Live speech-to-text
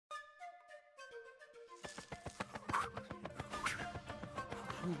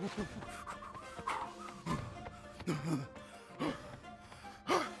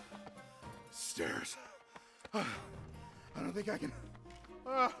Stairs. I don't think I can.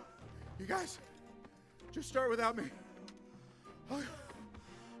 You guys, just start without me.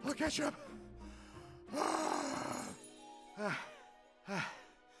 I'll catch up.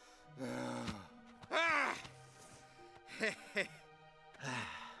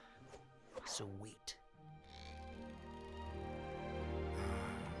 Sweet.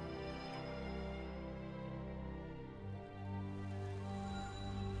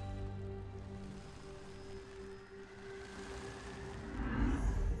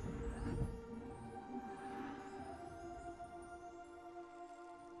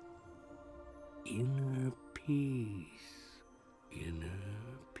 Inner peace, inner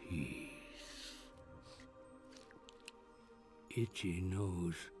peace. Itchy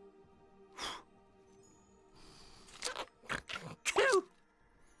nose.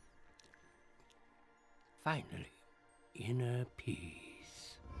 Finally, inner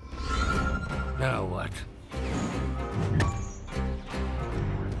peace. Now what?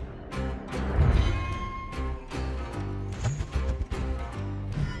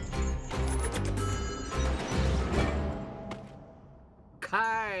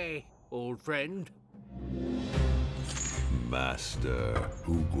 Kai, old friend. Master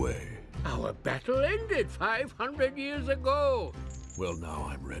Oogway. Our battle ended 500 years ago. Well, now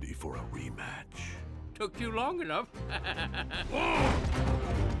I'm ready for a rematch. Took you long enough.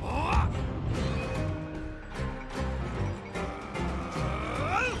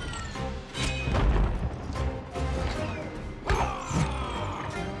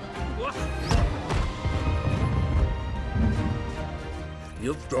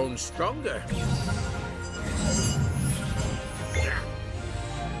 You've grown stronger.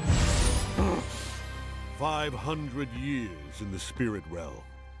 500 years in the spirit realm.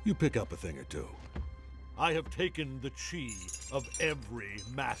 You pick up a thing or two. I have taken the chi of every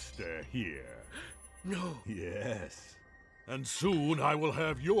master here. No. Yes. And soon I will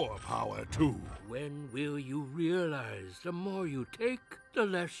have your power too. When will you realize the more you take, the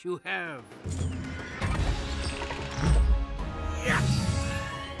less you have? Yes!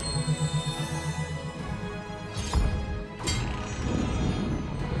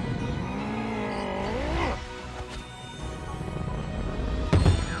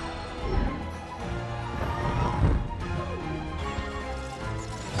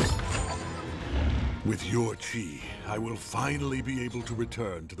 With your chi, I will finally be able to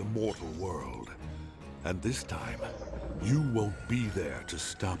return to the mortal world. And this time, you won't be there to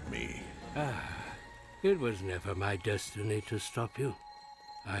stop me. It was never my destiny to stop you.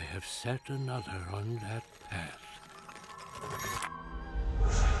 I have set another on that path.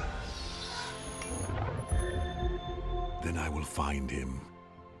 Then I will find him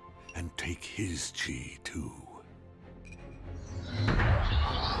and take his chi too.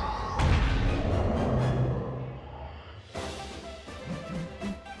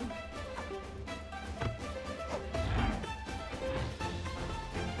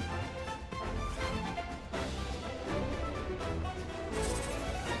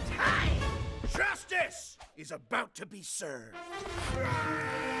 Justice is about to be served.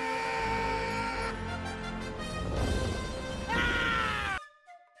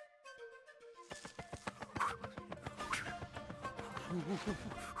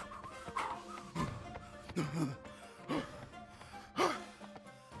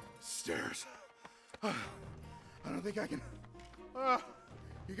 Stairs. I don't think I can.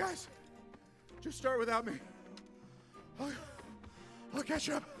 You guys, just start without me. I'll catch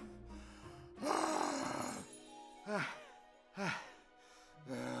up.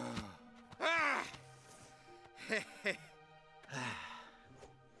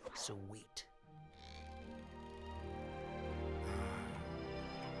 Sweet.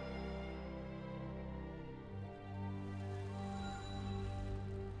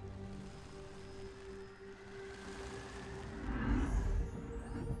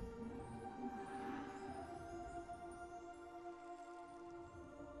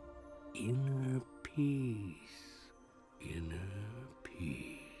 Inner peace, inner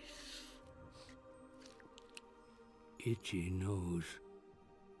peace. Itchy nose.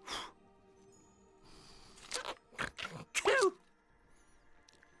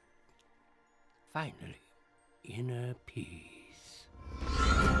 Finally, inner peace.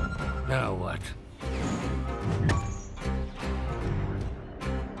 Now what?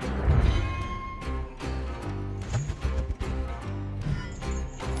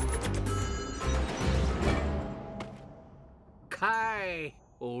 Kai,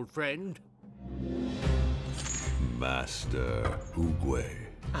 old friend. Master Oogway.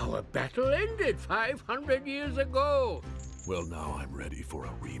 Our battle ended 500 years ago. Well, now I'm ready for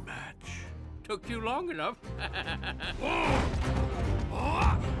a rematch. Took you long enough.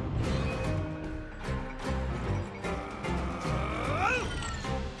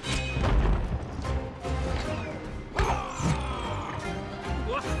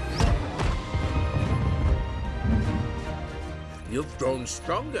 You've grown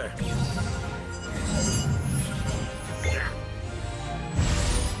stronger.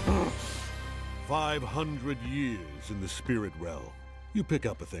 500 years in the spirit realm. You pick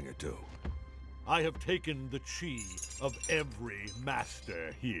up a thing or two. I have taken the chi of every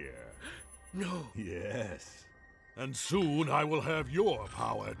master here. No. Yes. And soon I will have your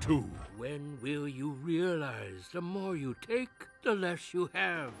power too. When will you realize the more you take, the less you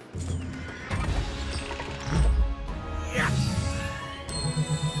have?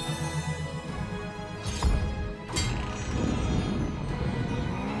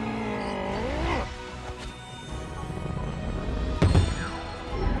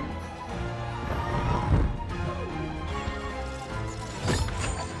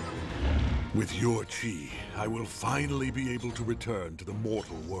 With your chi, I will finally be able to return to the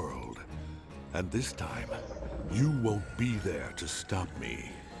mortal world. And this time, you won't be there to stop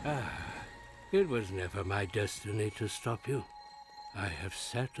me. It was never my destiny to stop you. I have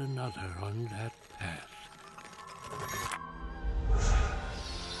set another on that path.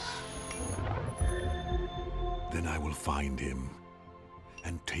 Then I will find him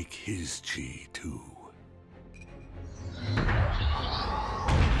and take his chi too.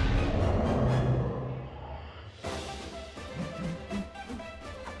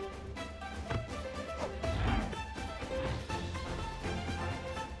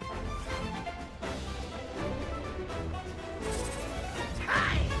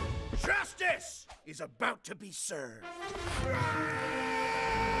 Justice is about to be served.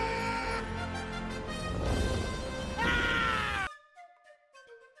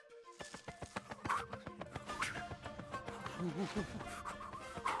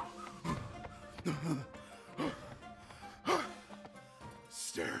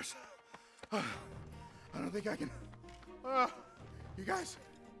 Stairs. I don't think I can. You guys,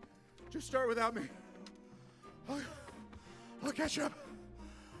 just start without me. I'll catch up.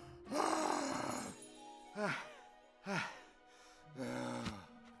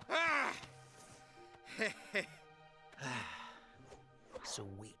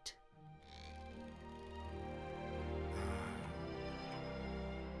 Sweet.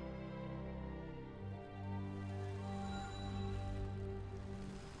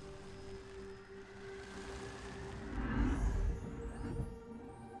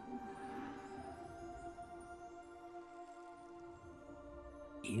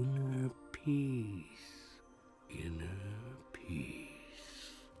 Inner peace, inner peace.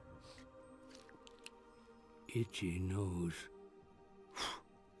 Itchy nose.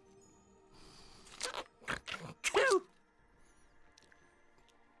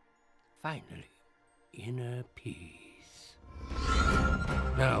 Finally, inner peace.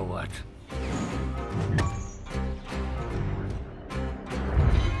 Now what?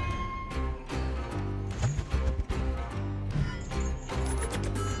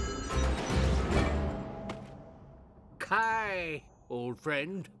 Kai, old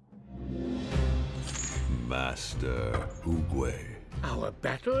friend. Master Oogway. Our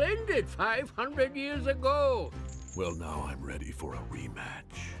battle ended 500 years ago. Well, now I'm ready for a rematch.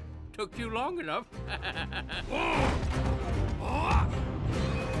 Took you long enough.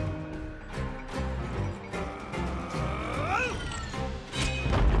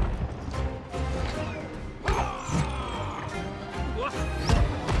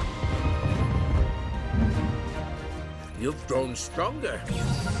 You've grown stronger.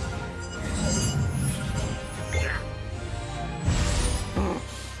 Yeah.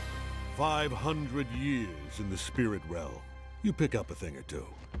 500 years in the spirit realm. You pick up a thing or two.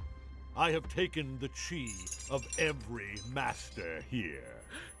 I have taken the chi of every master here.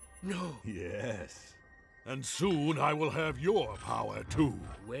 No. Yes. And soon I will have your power too.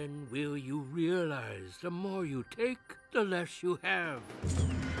 When will you realize the more you take, the less you have?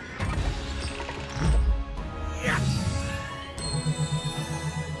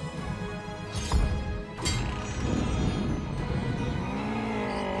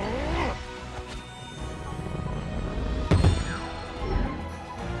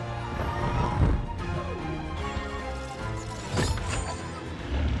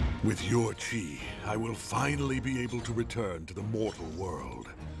 With your chi, I will finally be able to return to the mortal world.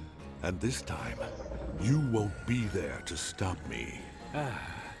 And this time, you won't be there to stop me.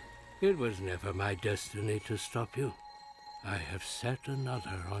 It was never my destiny to stop you. I have set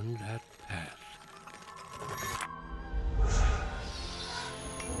another on that path.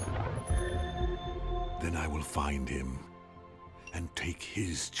 Then I will find him and take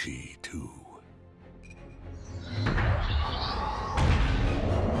his chi too.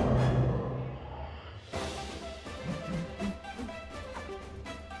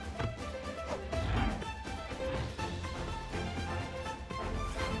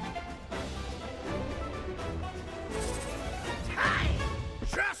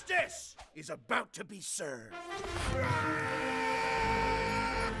 Justice is about to be served.